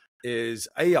that is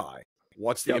AI.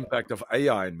 What's the impact of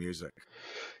AI in music?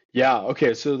 Yeah.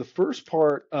 Okay. So the first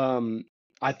part,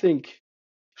 I think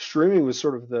streaming was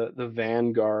sort of the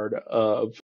vanguard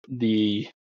of the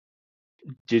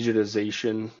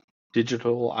digitalization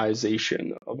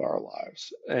of our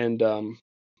lives. And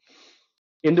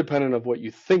independent of what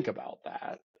you think about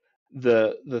that,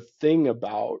 the thing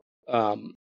about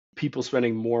people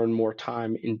spending more and more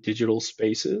time in digital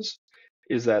spaces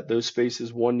is that those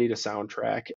spaces, one, need a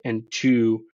soundtrack, and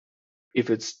two, if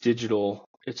it's digital,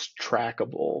 it's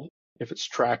trackable. If it's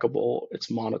trackable, it's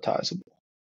monetizable,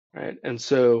 right? And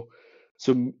so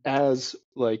as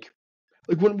like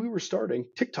when we were starting,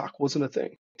 TikTok wasn't a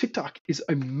thing. TikTok is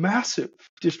a massive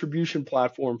distribution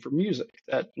platform for music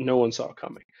that no one saw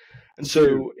coming. And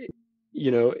so,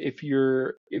 if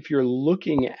you're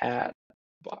looking at,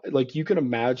 like, you can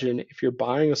imagine if you're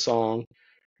buying a song,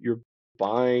 you're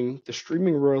buying the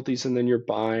streaming royalties, and then you're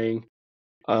buying,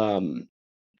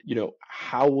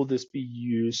 how will this be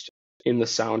used in the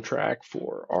soundtrack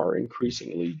for our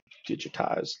increasingly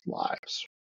digitized lives,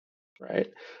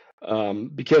 right?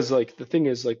 Because like the thing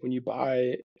is, like, when you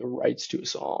buy the rights to a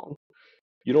song,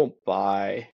 you don't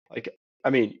buy, like, I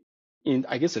mean,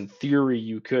 I guess in theory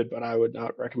you could, but I would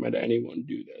not recommend anyone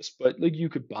do this. But like you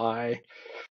could buy,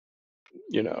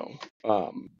 you know,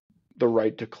 the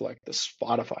right to collect the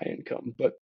Spotify income.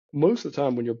 But most of the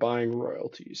time when you're buying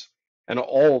royalties, and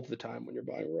all of the time when you're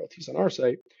buying royalties on our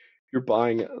site, you're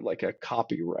buying like a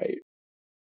copyright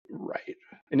right,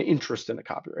 an interest in a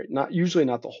copyright, usually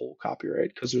not the whole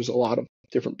copyright, because there's a lot of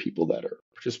different people that are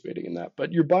participating in that,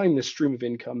 but you're buying this stream of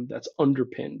income that's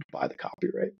underpinned by the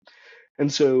copyright. And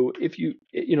so if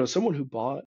someone who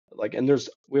bought, like, and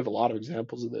we have a lot of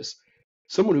examples of this,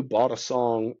 someone who bought a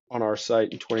song on our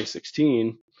site in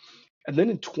 2016, and then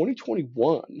in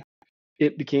 2021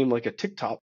 it became like a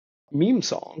TikTok meme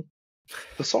song.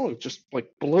 The song just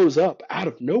like blows up out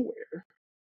of nowhere,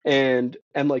 and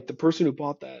like the person who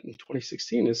bought that in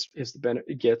 2016 is the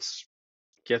benefit, gets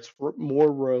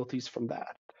more royalties from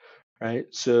that, right?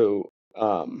 So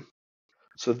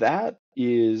that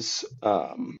is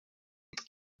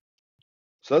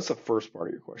so that's the first part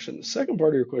of your question. The second part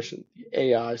of your question, the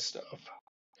AI stuff.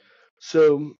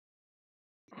 So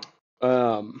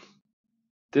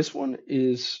this one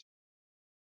is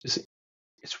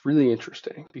it's really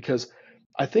interesting because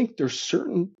I think there's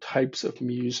certain types of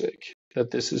music that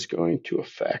this is going to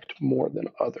affect more than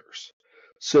others.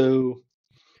 So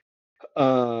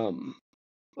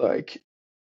like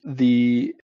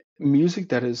the music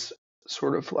that is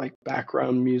sort of like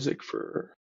background music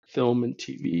for film and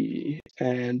TV,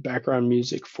 and background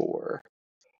music for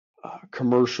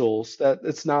commercials, that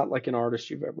it's not like an artist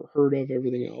you've ever heard of,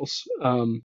 everything else,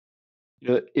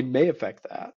 it may affect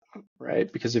that,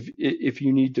 right? Because if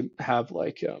you need to have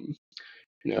like you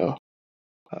know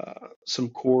some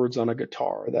chords on a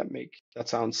guitar that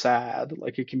sound sad.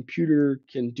 Like a computer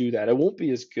can do that. It won't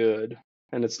be as good,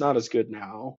 and it's not as good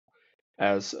now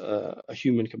as a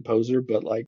human composer, but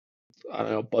like I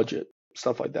don't know, budget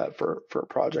stuff like that for a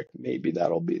project, maybe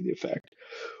that'll be the effect.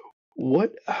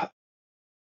 What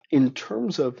in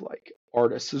terms of like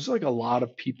artists, there's like a lot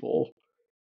of people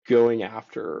going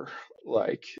after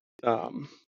like um,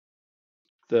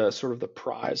 the sort of the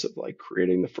prize of like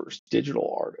creating the first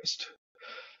digital artist,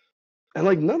 and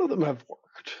like none of them have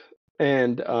worked.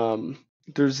 And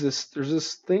there's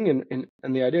this thing,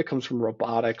 and the idea comes from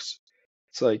robotics.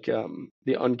 It's like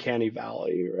the uncanny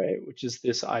valley, right? Which is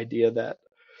this idea that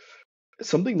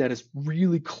something that is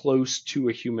really close to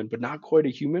a human, but not quite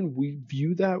a human, we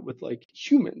view that with like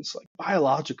humans, like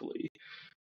biologically,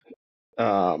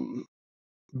 um,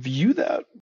 view that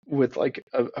with like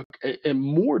a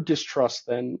more distrust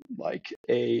than like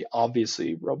a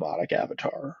obviously robotic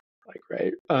avatar, like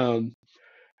right. And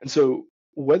so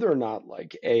whether or not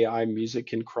like AI music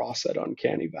can cross that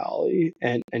uncanny valley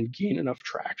and gain enough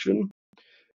traction,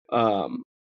 um,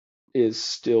 is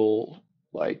still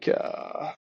like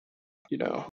you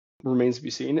know, remains to be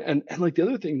seen. And like the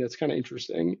other thing that's kind of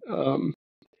interesting,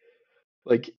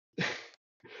 like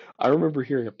I remember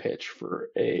hearing a pitch for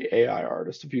a AI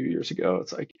artist a few years ago.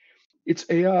 It's like it's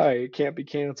AI, it can't be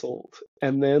canceled.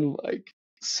 And then like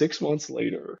 6 months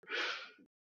later,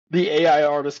 the AI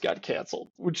artist got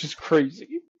canceled, which is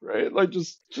crazy, right? Like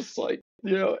just like,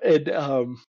 you know,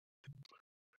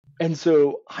 and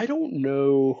so I don't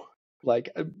know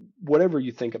like whatever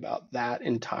you think about that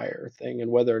entire thing and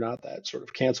whether or not that sort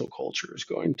of cancel culture is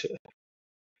going to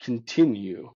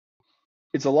continue.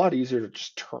 It's a lot easier to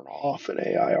just turn off an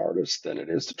AI artist than it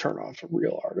is to turn off a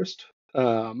real artist.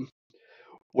 Um,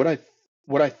 what I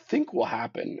what I think will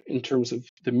happen in terms of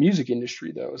the music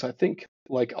industry, though, is I think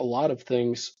like a lot of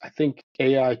things, I think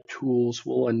AI tools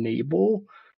will enable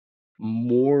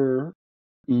more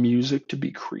music to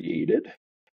be created.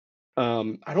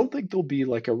 I don't think there'll be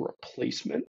like a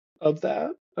replacement of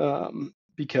that,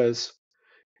 because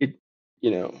it,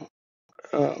 you know,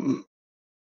 um,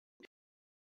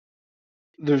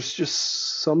 there's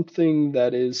just something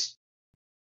that is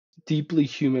deeply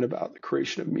human about the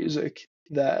creation of music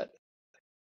that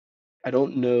I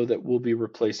don't know that will be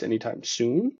replaced anytime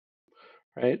soon,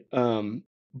 right?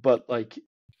 But like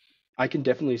I can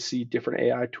definitely see different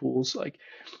AI tools. Like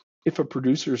if a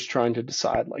producer is trying to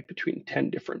decide like between 10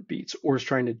 different beats or is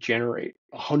trying to generate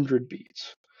 100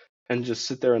 beats and just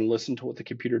sit there and listen to what the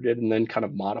computer did and then kind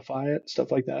of modify it,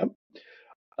 stuff like that.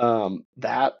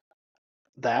 That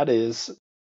that is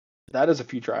that is a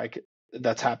future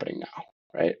that's happening now,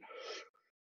 right?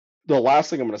 The last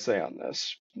thing I'm going to say on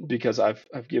this, because I've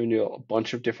given you a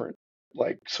bunch of different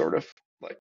like sort of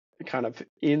like kind of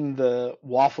in the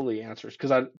waffly answers, because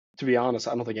I to be honest,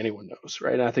 I don't think anyone knows,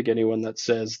 right? And I think anyone that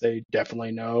says they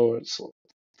definitely know is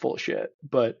full of shit.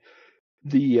 But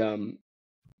the um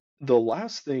the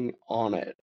last thing on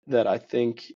it that I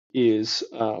think is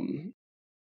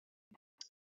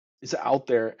out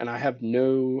there, and I have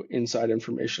no inside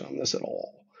information on this at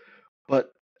all,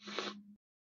 but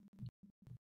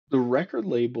the record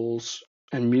labels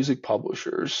and music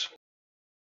publishers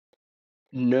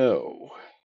know,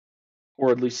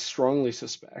 or at least strongly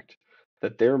suspect,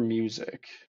 that their music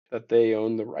that they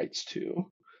own the rights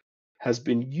to has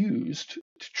been used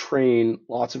to train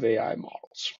lots of AI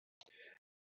models.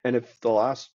 And if the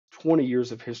last 20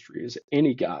 years of history is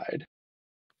any guide,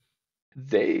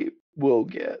 they will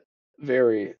get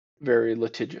very, very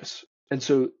litigious. And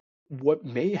so what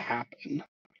may happen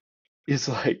is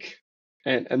like,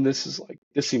 and this is like,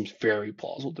 this seems very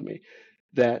plausible to me,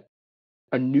 that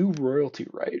a new royalty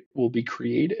right will be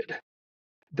created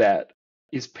that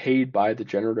is paid by the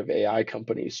generative AI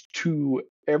companies to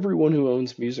everyone who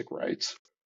owns music rights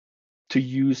to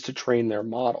use to train their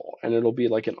model. And it'll be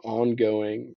like an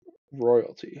ongoing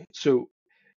royalty. So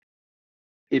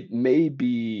it may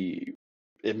be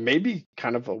it may be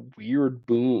kind of a weird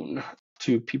boon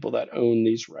to people that own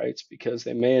these rights because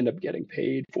they may end up getting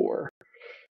paid for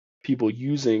people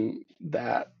using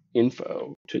that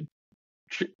info to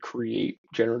create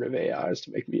generative AIs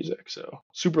to make music. So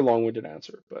super long-winded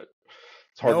answer, but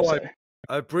it's hard to No, I say.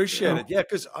 I appreciate Yeah. it. Yeah,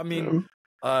 because I mean,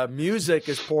 Yeah. music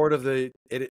is part of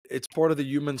it's part of the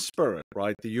human spirit,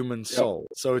 right? The human Yep. soul.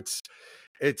 So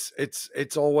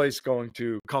it's always going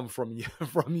to come from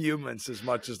from humans as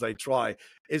much as they try.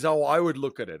 Is how I would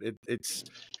look at it.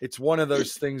 It's one of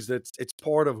those things that's it's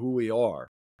part of who we are.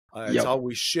 It's Yep. how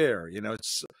we share. You know,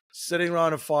 it's sitting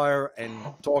around a fire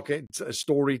and talking,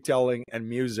 storytelling, and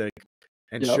music,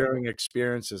 and Yep. sharing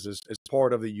experiences is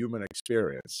part of the human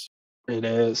experience. It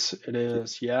is. It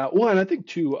is. Yeah. Well, and I think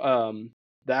too, I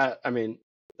mean,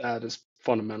 that is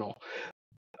fundamental.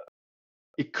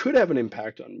 It could have an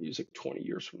impact on music 20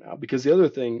 years from now, because the other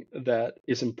thing that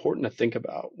is important to think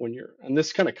about when you're, and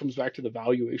this kind of comes back to the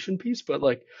valuation piece, but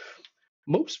like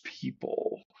most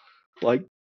people like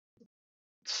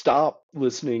stop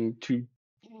listening to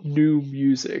new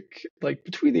music like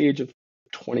between the age of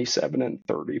 27 and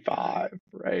 35,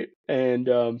 right? And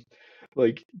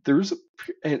like there's a,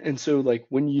 and so like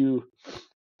when you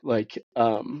like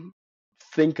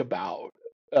think about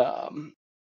um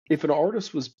if an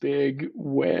artist was big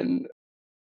when,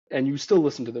 and you still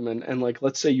listen to them, and like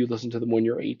let's say you listen to them when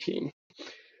you're 18,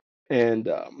 and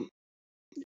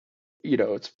you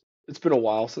know it's been a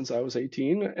while since I was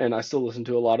 18, and I still listen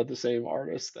to a lot of the same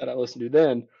artists that I listened to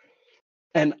then.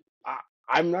 And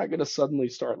I'm not going to suddenly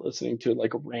start listening to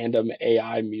like random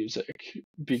AI music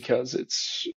because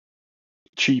it's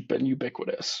cheap and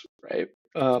ubiquitous, right?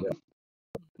 Yeah.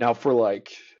 Now for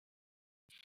like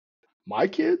my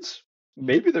kids,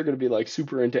 maybe they're going to be like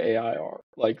super into AI art,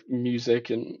 like music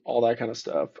and all that kind of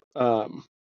stuff.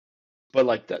 But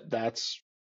like that's,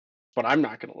 but I'm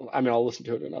not going to, I mean, I'll listen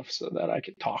to it enough so that I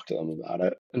can talk to them about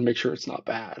it and make sure it's not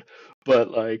bad.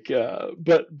 But like,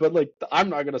 but like, I'm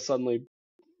not going to suddenly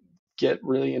get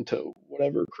really into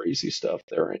whatever crazy stuff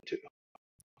they're into.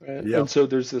 Right? Yeah. And so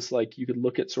there's this like you could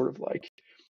look at sort of like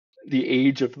the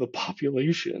age of the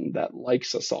population that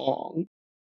likes a song,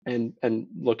 and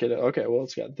look at it. Okay, well,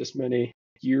 it's got this many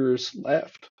years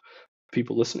left,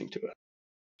 people listening to it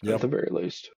at Yep. the very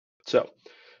least. So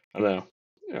I don't know.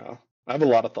 Yeah, I have a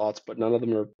lot of thoughts, but none of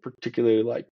them are particularly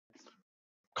like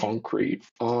concrete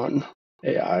on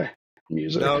AI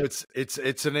music. No,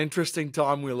 it's an interesting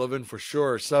time we live in for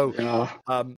sure. So, Yeah.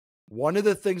 um, one of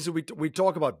the things that we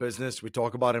talk about business, we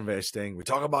talk about investing, we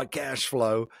talk about cash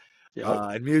flow, Yep.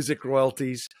 and music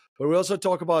royalties, but we also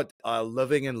talk about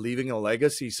living and leaving a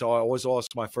legacy. So I always ask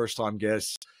my first time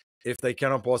guests if they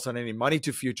cannot pass on any money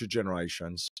to future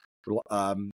generations,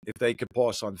 if they could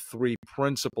pass on three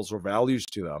principles or values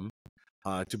to them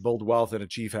to build wealth and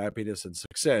achieve happiness and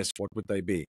success, what would they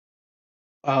be?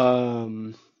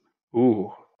 Um.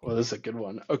 Ooh. Well, this is a good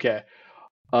one. Okay.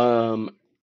 Um.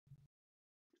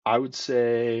 I would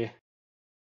say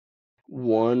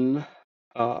one.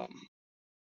 Um.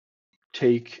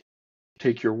 Take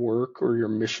take your work or your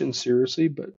mission seriously,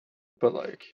 but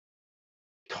like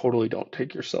totally don't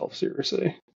take yourself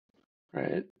seriously,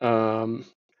 right?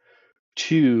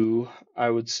 Two, I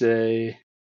would say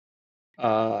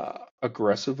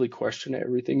aggressively question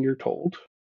everything you're told,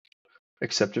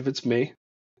 except if it's me,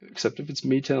 except if it's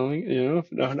me telling, you know,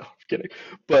 no, no, I'm kidding.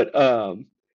 But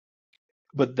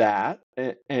that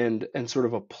and sort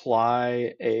of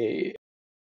apply a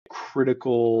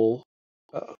critical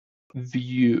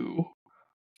view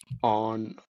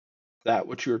on that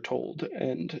which you're told,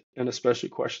 and especially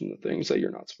question the things that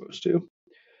you're not supposed to.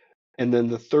 And then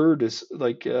the third is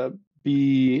like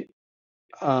be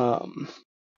um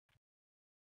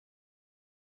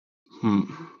hmm,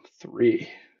 three,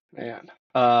 man.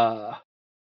 The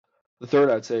third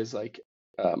I'd say is like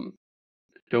um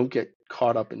don't get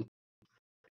caught up in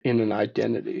an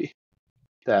identity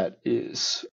that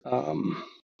is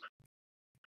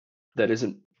that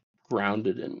isn't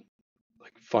grounded in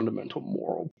like fundamental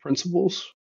moral principles.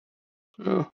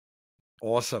 Oh,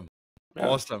 Awesome. yeah.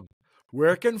 Awesome.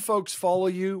 Where can folks follow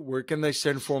you? Where can they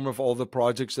stay informed of all the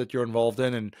projects that you're involved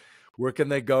in? And where can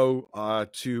they go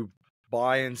to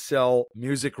buy and sell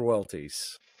music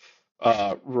royalties?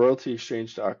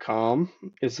 Royaltyexchange.com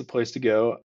is the place to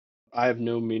go. I have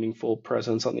no meaningful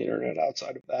presence on the internet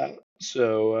outside of that.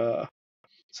 So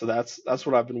that's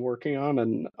what I've been working on,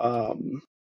 and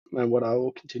what I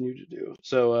will continue to do.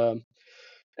 So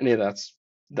and yeah, that's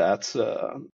it's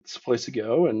a place to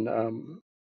go. And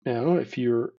you know, if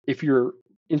you're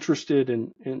interested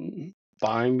in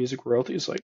buying music royalties,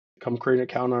 like come create an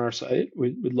account on our site.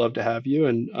 We'd love to have you,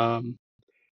 and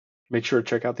make sure to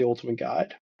check out the ultimate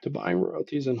guide to buying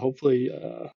royalties, and hopefully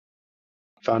you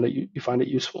find it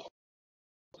useful.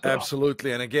 So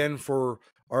Absolutely. And again, for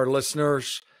our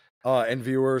listeners and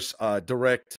viewers,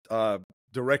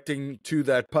 directing to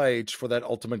that page for that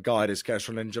ultimate guide is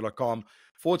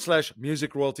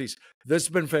cashflowninja.com/music royalties. This has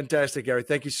been fantastic, Gary.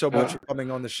 Thank you so much uh, for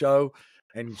coming on the show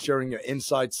and sharing your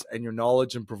insights and your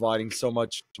knowledge and providing so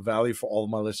much value for all of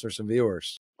my listeners and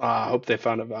viewers. I hope they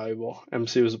found it valuable.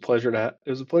 MC, it was a pleasure it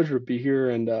was a pleasure to be here,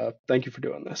 and thank you for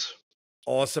doing this.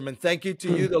 Awesome. And thank you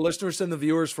to you, the listeners and the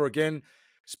viewers, for again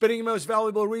spending your most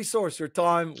valuable resource, your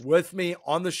time with me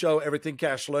on the show. Everything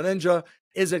Cashflow Ninja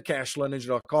is at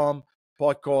cashflowninja.com.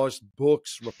 podcasts,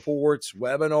 books, reports,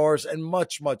 webinars, and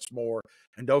much, much more.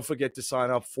 And don't forget to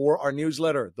sign up for our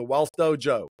newsletter, The Wealth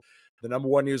Dojo, the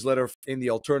 #1 newsletter in the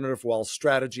alternative wealth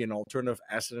strategy and alternative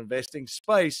asset investing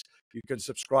space. You can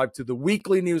subscribe to the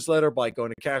weekly newsletter by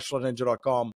going to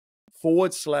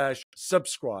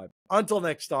cashflowninja.com/subscribe. Until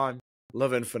next time,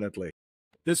 live infinitely.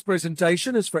 This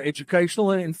presentation is for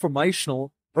educational and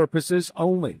informational purposes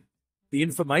only. The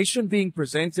information being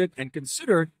presented and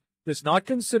considered does not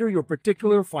consider your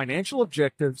particular financial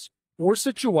objectives or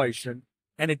situation,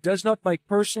 and it does not make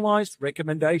personalized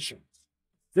recommendations.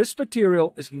 This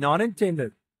material is not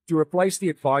intended to replace the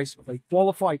advice of a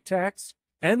qualified tax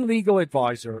and legal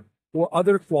advisor or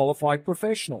other qualified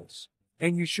professionals,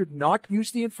 and you should not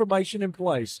use the information in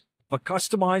place of a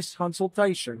customized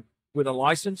consultation with a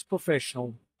licensed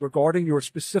professional regarding your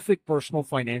specific personal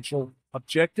financial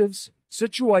objectives,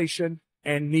 situation,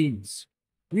 and needs.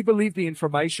 We believe the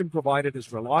information provided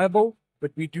is reliable,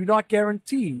 but we do not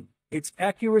guarantee its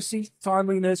accuracy,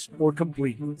 timeliness, or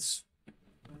completeness.